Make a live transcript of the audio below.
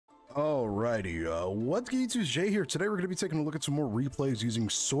Alrighty, what's good, YouTube? Jay here. Today we're going to be taking a look at some more replays using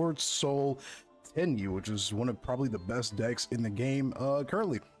Swordsoul Tenyi, which is one of probably the best decks in the game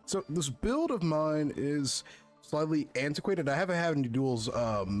currently. So this build of mine is slightly antiquated. I haven't had any duels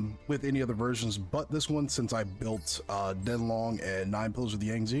with any other versions but this one since I built Denlong and 9 Pillars of the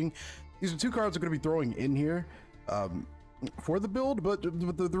Yangzing. These are two cards I'm going to be throwing in here for the build, but the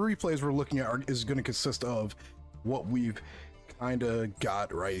replays we're looking at is going to consist of what we've kind of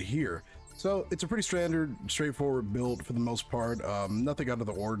got right here. So it's a pretty standard, straightforward build for the most part. Nothing out of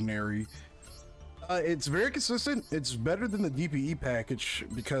the ordinary. It's very consistent. It's better than the DPE package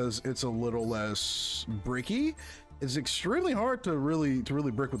because it's a little less bricky. It's extremely hard to really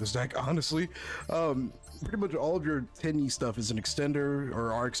brick with this deck, honestly. Pretty much all of your Tenyi stuff is an extender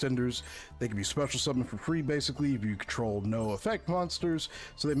or are extenders. They can be special summoned for free, basically, if you control no effect monsters.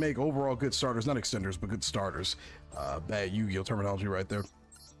 So they make overall good starters, not extenders, but good starters. Bad Yu-Gi-Oh terminology right there.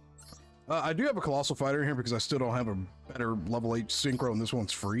 I do have a Colossal Fighter in here because I still don't have a better level 8 synchro, and this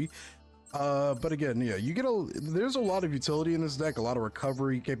one's free. But again, yeah, there's a lot of utility in this deck, a lot of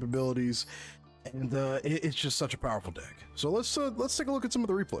recovery capabilities, and it's just such a powerful deck. So let's take a look at some of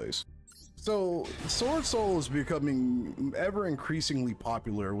the replays. So Swordsoul is becoming ever increasingly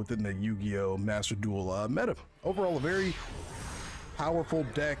popular within the Yu-Gi-Oh Master Duel meta. Overall, a very powerful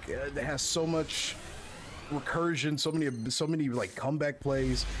deck that has so much recursion, so many like comeback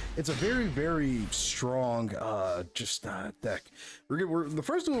plays. It's a very strong deck. The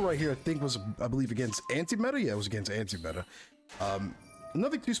first duel right here I think was, I believe, against anti-meta. Yeah, it was against anti-meta.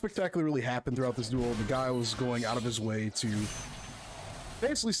 Nothing too spectacular really happened throughout this duel. The guy was going out of his way to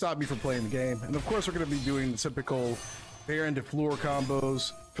basically stop me from playing the game, and of course we're going to be doing the typical Baron to Floor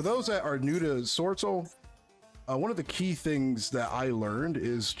combos. For those that are new to Swordsoul, one of the key things that I learned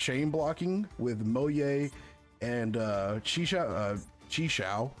is chain blocking with Moye and Chi-Shao.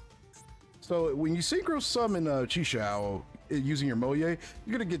 So when you synchro summon Chi-Shao using your Moye, you're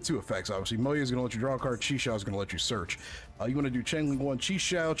going to get two effects, obviously. Moye is going to let you draw a card, Chi-Shao is going to let you search. You want to do Chain Link 1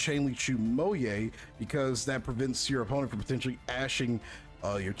 Chi-Shao, Chain Link 2 Moye, because that prevents your opponent from potentially ashing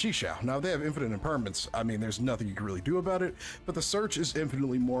your Chi-Shao. Now, if they have infinite impermanence, I mean, there's nothing you can really do about it, but the search is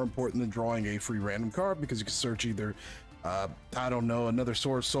infinitely more important than drawing a free random card, because you can search either, I don't know, another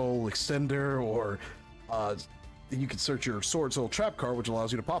Swordsoul extender, or you can search your Swordsoul trap card, which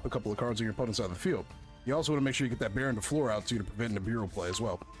allows you to pop a couple of cards on your opponent's side of the field. You also want to make sure you get that Baron to Floor out to you to prevent Nibiru play as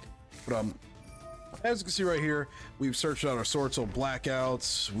well. But as you can see right here, we've searched out our Swordsoul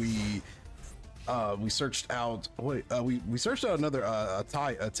blackouts. We searched out we searched out another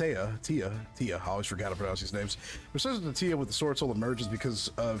Tia. I always forgot to pronounce these names. We searched out Tia with the Swordsoul emerges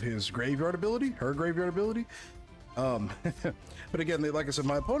because of his graveyard ability, her graveyard ability. But again, like I said,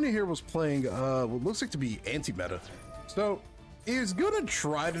 my opponent here was playing what looks like to be anti-meta. So he's gonna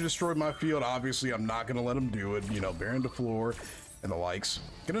try to destroy my field. Obviously, I'm not gonna let him do it. You know, Baron to Floor and the likes.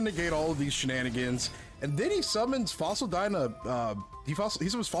 Gonna negate all of these shenanigans. And then he summons Fossil Dyna. He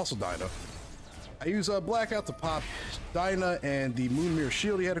summons Fossil Dyna. I use Blackout to pop Dyna and the Moon Mirror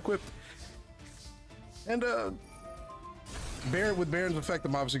Shield he had equipped. And with Baron's effect,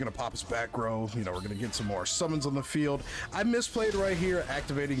 I'm obviously going to pop his back row. You know, we're going to get some more summons on the field. I misplayed right here,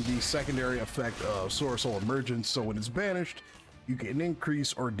 activating the secondary effect of Swordsoul Emergence. So when it's banished, you can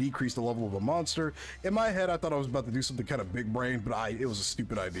increase or decrease the level of a monster. In my head, I thought I was about to do something kind of big brain, but it was a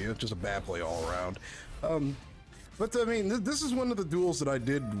stupid idea. Just a bad play all around. But I mean, this is one of the duels that I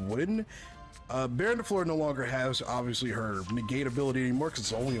did win. Baron to Floor no longer has, obviously, her negate ability anymore because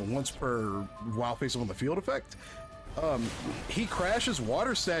it's only a once per while face on the field effect. He crashes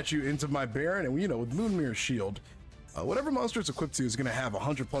Water Statue into my Baron, and you know, with Moon Mirror Shield, whatever monster it's equipped to is going to have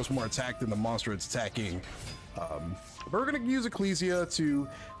 100 plus more attack than the monster it's attacking. But we're going to use Ecclesia to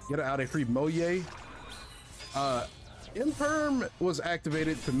get out a free Moye. Imperm was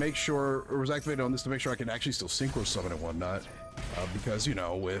activated to make sure, or was activated on this to make sure I can actually still synchro summon and whatnot, because you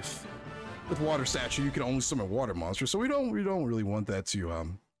know, with Water Statue, you can only summon water monsters, so we don't really want that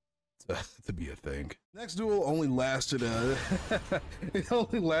to be a thing. Next duel only lasted it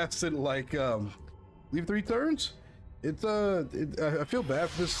only lasted like leave 3 turns. I feel bad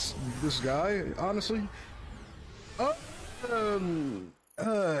for this guy, honestly.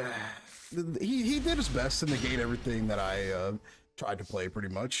 He did his best to negate everything that I tried to play, pretty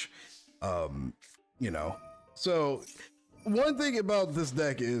much. You know, so one thing about this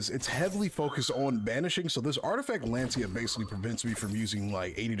deck is it's heavily focused on banishing, so this Artifact Lancia basically prevents me from using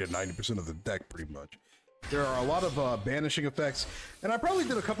like 80 to 90% of the deck, pretty much. There are a lot of banishing effects, and I probably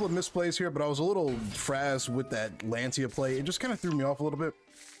did a couple of misplays here, but I was a little frazzed with that Lancia play. It just kind of threw me off a little bit.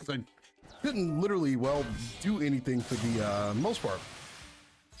 I couldn't literally, well, do anything for the most part.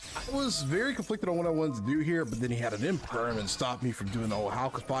 was very conflicted on what I wanted to do here, but then he had an imperm and stopped me from doing the whole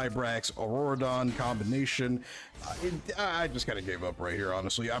Halka Fibrax Auroradon combination. I just kind of gave up right here,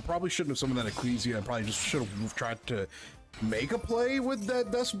 honestly. I probably shouldn't have summoned that Ecclesia. I probably just should have tried to make a play with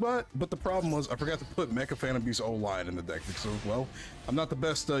that Despot, but the problem was I forgot to put Mecha Phantom Beast O-Line in the deck because, well, I'm not the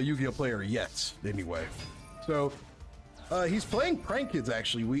best Yu-Gi-Oh player yet, anyway. So, he's playing Prank Kids,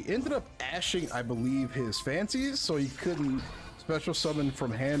 actually. We ended up ashing, I believe, his Fancies, so he couldn't special summon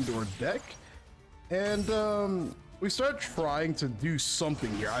from hand or deck, and we start trying to do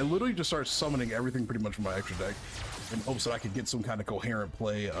something here. I literally just start summoning everything pretty much from my extra deck in hopes that I could get some kind of coherent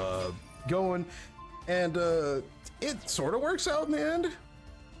play going, and it sort of works out in the end.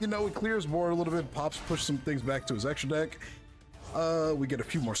 You know, it clears board a little bit, Pops push some things back to his extra deck. We get a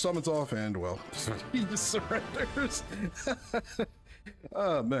few more summons off, and well, he just surrenders.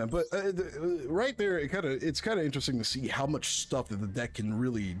 Oh man, but right there, it's kind of interesting to see how much stuff that the deck can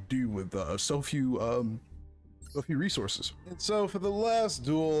really do with so few resources. And so for the last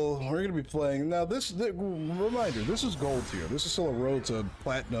duel, we're gonna be playing now. Reminder: this is gold tier. This is still a road to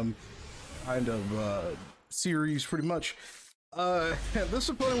platinum kind of series, pretty much. This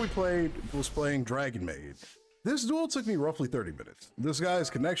opponent we played was playing Dragon Maid. This duel took me roughly 30 minutes. This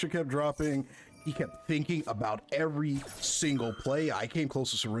guy's connection kept dropping. He kept thinking about every single play. I came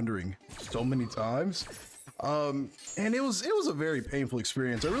close to surrendering so many times. And it was a very painful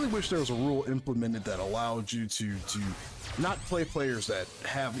experience. I really wish there was a rule implemented that allowed you to not play players that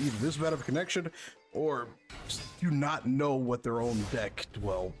have either this bad of a connection or do not know what their own deck,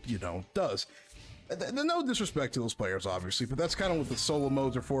 well, you know, does. No disrespect to those players, obviously, but that's kind of what the solo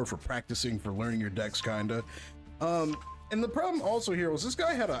modes are for practicing, for learning your decks, kind of. And the problem also here was this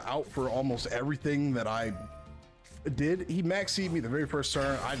guy had an out for almost everything that I did. He maxed me the very first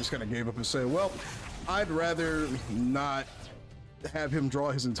turn. I just kind of gave up and said, well, I'd rather not have him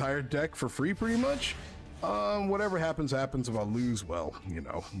draw his entire deck for free, pretty much. Whatever happens, happens. If I lose, well, you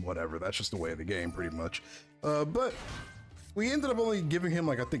know, whatever. That's just the way of the game, pretty much. But we ended up only giving him,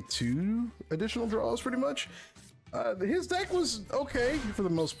 like, I think 2 additional draws, pretty much. His deck was okay for the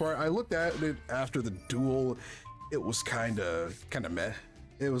most part. I looked at it after the duel. It was kind of meh.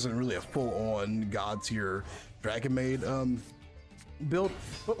 It wasn't really a full-on god tier Dragon Maid build.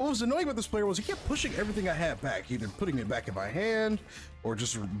 But what was annoying about this player was he kept pushing everything I had back, either putting it back in my hand or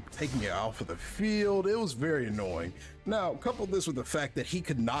just taking it out for the field. It was very annoying. Now, couple this with the fact that he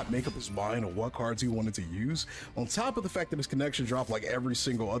could not make up his mind on what cards he wanted to use, on top of the fact that his connection dropped like every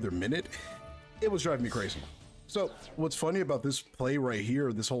single other minute, it was driving me crazy. So what's funny about this play right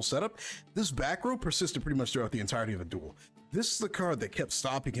here, this whole setup, this back row persisted pretty much throughout the entirety of the duel. This is the card that kept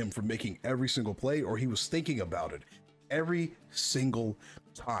stopping him from making every single play, or he was thinking about it every single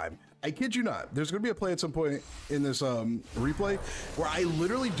time. I kid you not, there's gonna be a play at some point in this replay where I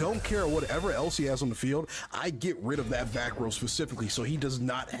literally don't care whatever else he has on the field. I get rid of that back row specifically so he does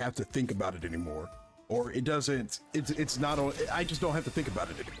not have to think about it anymore. Or it doesn't, it's not, I just don't have to think about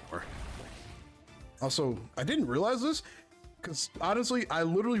it anymore. Also, I didn't realize this because honestly, I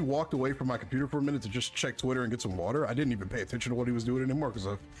literally walked away from my computer for a minute to just check Twitter and get some water. I didn't even pay attention to what he was doing anymore because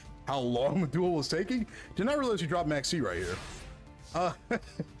of how long the duel was taking. Did not realize he dropped Max C right here.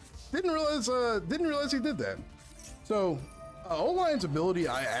 Didn't realize he did that. So, O-Line's ability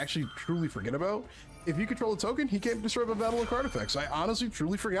I actually truly forget about. If you control a token, he can't disrupt a battle of card effects. I honestly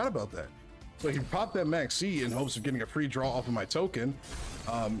truly forgot about that. So he popped that Max C in hopes of getting a free draw off of my token.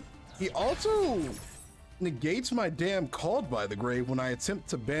 He also negates my damn Called by the Grave when I attempt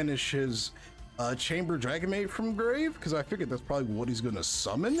to banish his Chamber Dragon Maid from grave, because I figured that's probably what he's gonna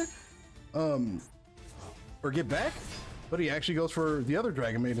summon or get back, but he actually goes for the other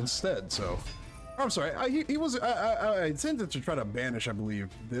Dragon Maid instead. So I'm sorry, I intended to try to banish, I believe,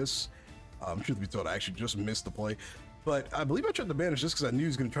 this. Truth be told, I actually just missed the play, but I believe I tried to banish this because I knew he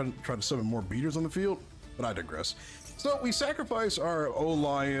was gonna try to summon more beaters on the field, but I digress. So we sacrifice our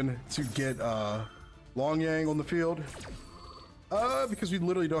O-Lion to get Long Yang on the field because we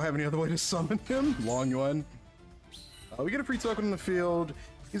literally don't have any other way to summon him. Long Yuan. We get a free token on the field.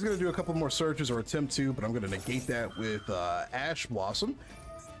 He's going to do a couple more searches or attempt to, but I'm going to negate that with Ash Blossom.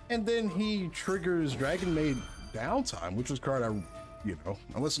 And then he triggers Dragon Maid Downtime, which was a card you know,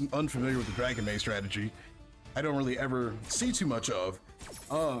 unless I'm unfamiliar with the Dragon Maid strategy, I don't really ever see too much of.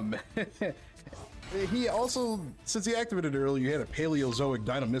 He also, since he activated earlier, he had a Paleozoic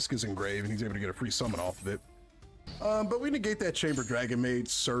Dynamiscus engraved, and he's able to get a free summon off of it. But we negate that Chamber Dragon Maid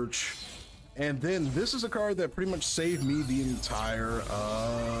search, and then this is a card that pretty much saved me the entire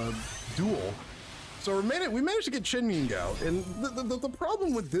duel. So we managed to get Chenyi out, and the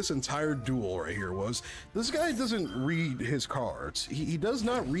problem with this entire duel right here was this guy doesn't read his cards. He does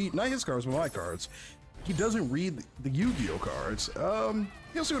not read, not his cards, but my cards. He doesn't read the Yu-Gi-Oh cards.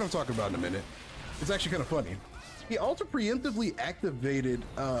 You'll see what I'm talking about in a minute. It's actually kind of funny. He also preemptively activated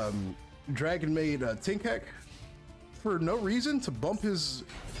Dragon Maid Tinkek for no reason to bump his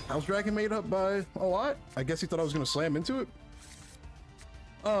House Dragon Maid up by a lot. I guess he thought I was going to slam into it.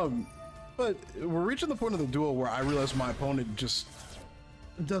 But we're reaching the point of the duel where I realize my opponent just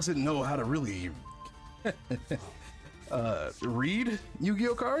doesn't know how to really read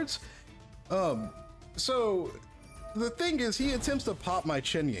Yu-Gi-Oh cards. So the thing is, he attempts to pop my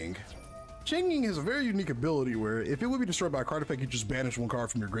Chenyi. Chenyi has a very unique ability where if it would be destroyed by a card effect, you just banish one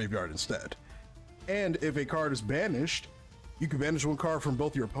card from your graveyard instead. And if a card is banished, you can banish one card from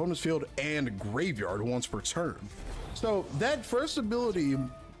both your opponent's field and graveyard once per turn. So that first ability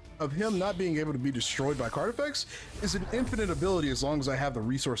of him not being able to be destroyed by card effects is an infinite ability as long as I have the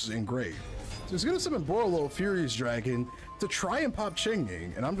resources engraved. So he's gonna summon Borolo Furious Dragon to try and pop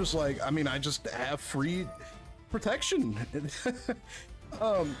Chenyi, and I'm just like, I mean, I just have free protection.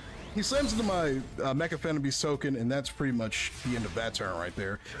 He slams into my Mecha Phantom Beast token, and that's pretty much the end of that turn right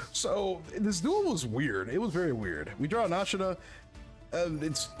there. So this duel was weird. It was very weird. We draw an Ashina.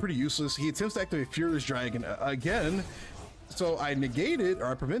 It's pretty useless. He attempts to activate Furious Dragon again. So I negate it, or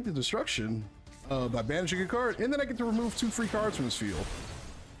I prevent the destruction by banishing a card, and then I get to remove 2 free cards from his field.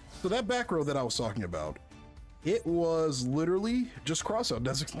 So that back row that I was talking about, it was literally just Crossout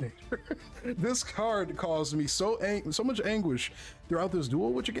Designator. This card caused me so much anguish throughout this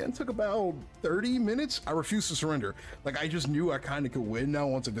duel, which again took about 30 minutes. I refused to surrender. Like, I just knew I kind of could win now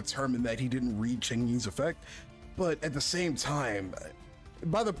once I determined that he didn't read Chenyi's effect. But at the same time,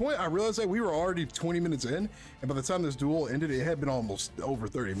 by the point I realized that we were already 20 minutes in, and by the time this duel ended, it had been almost over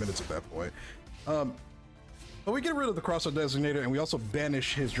 30 minutes at that point. But we get rid of the Crossout Designator, and we also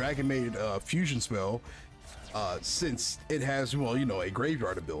banish his Dragon Maid fusion spell, since it has, well, you know, a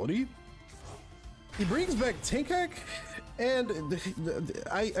graveyard ability. He brings back Tinkek, and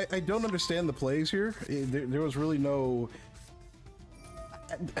I don't understand the plays here. There was really no...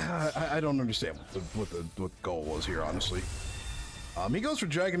 I don't understand what the goal was here, honestly. He goes for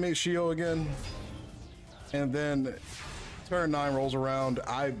Dragon Maid Shio again, and then turn 9 rolls around.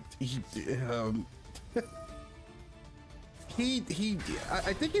 I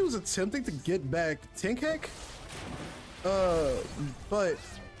think he was attempting to get back Tinkek, but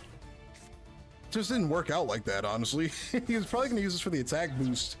just didn't work out like that, honestly. He was probably going to use this for the attack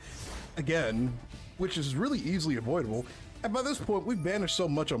boost again, which is really easily avoidable. And by this point, we've banished so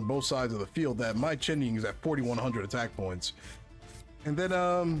much on both sides of the field that my Chenyi is at 4,100 attack points. And then,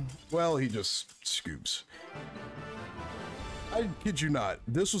 well, he just scoops. I kid you not,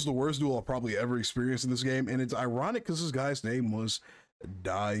 this was the worst duel I've probably ever experienced in this game, and it's ironic because this guy's name was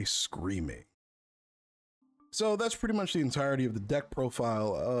Die Screaming. So that's pretty much the entirety of the deck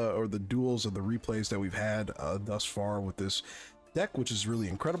profile, or the duels of the replays that we've had thus far with this deck, which is really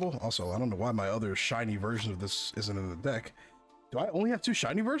incredible. Also, I don't know why my other shiny version of this isn't in the deck. Do I only have 2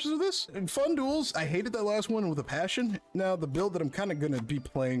 shiny versions of this? In fun duels, I hated that last one with a passion. Now, the build that I'm kind of going to be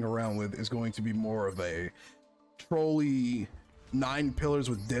playing around with is going to be more of a trolly 9 pillars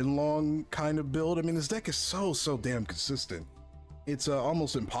with Denlong kind of build. I mean, this deck is so damn consistent. It's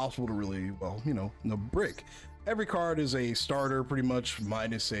almost impossible to really, well, you know, no brick. Every card is a starter pretty much,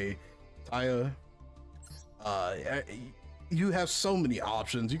 minus a Taya. You have so many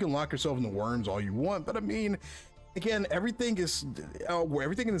options. You can lock yourself into worms all you want, but I mean, again, everything in this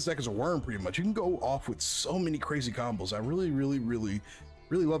deck is a worm pretty much. You can go off with so many crazy combos. I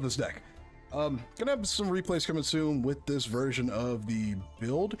really love this deck. Gonna have some replays coming soon with this version of the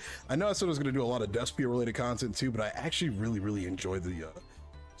build. I know I said I was gonna do a lot of Despia related content too, but I actually really enjoy the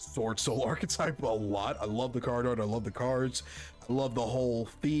Swordsoul archetype a lot. I love the card art, I love the cards, I love the whole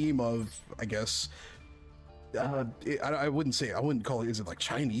theme of, I guess, I wouldn't call it, is it like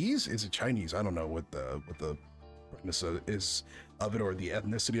Chinese? Is it Chinese? I don't know what the brightness is of it, or the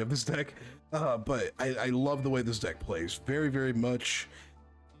ethnicity of this deck, but I love the way this deck plays very much.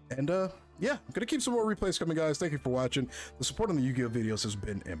 And yeah, I'm gonna keep some more replays coming, guys. Thank you for watching. The support on the Yu-Gi-Oh videos has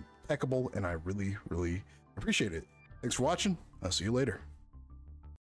been impeccable, and I really appreciate it. Thanks for watching. I'll see you later.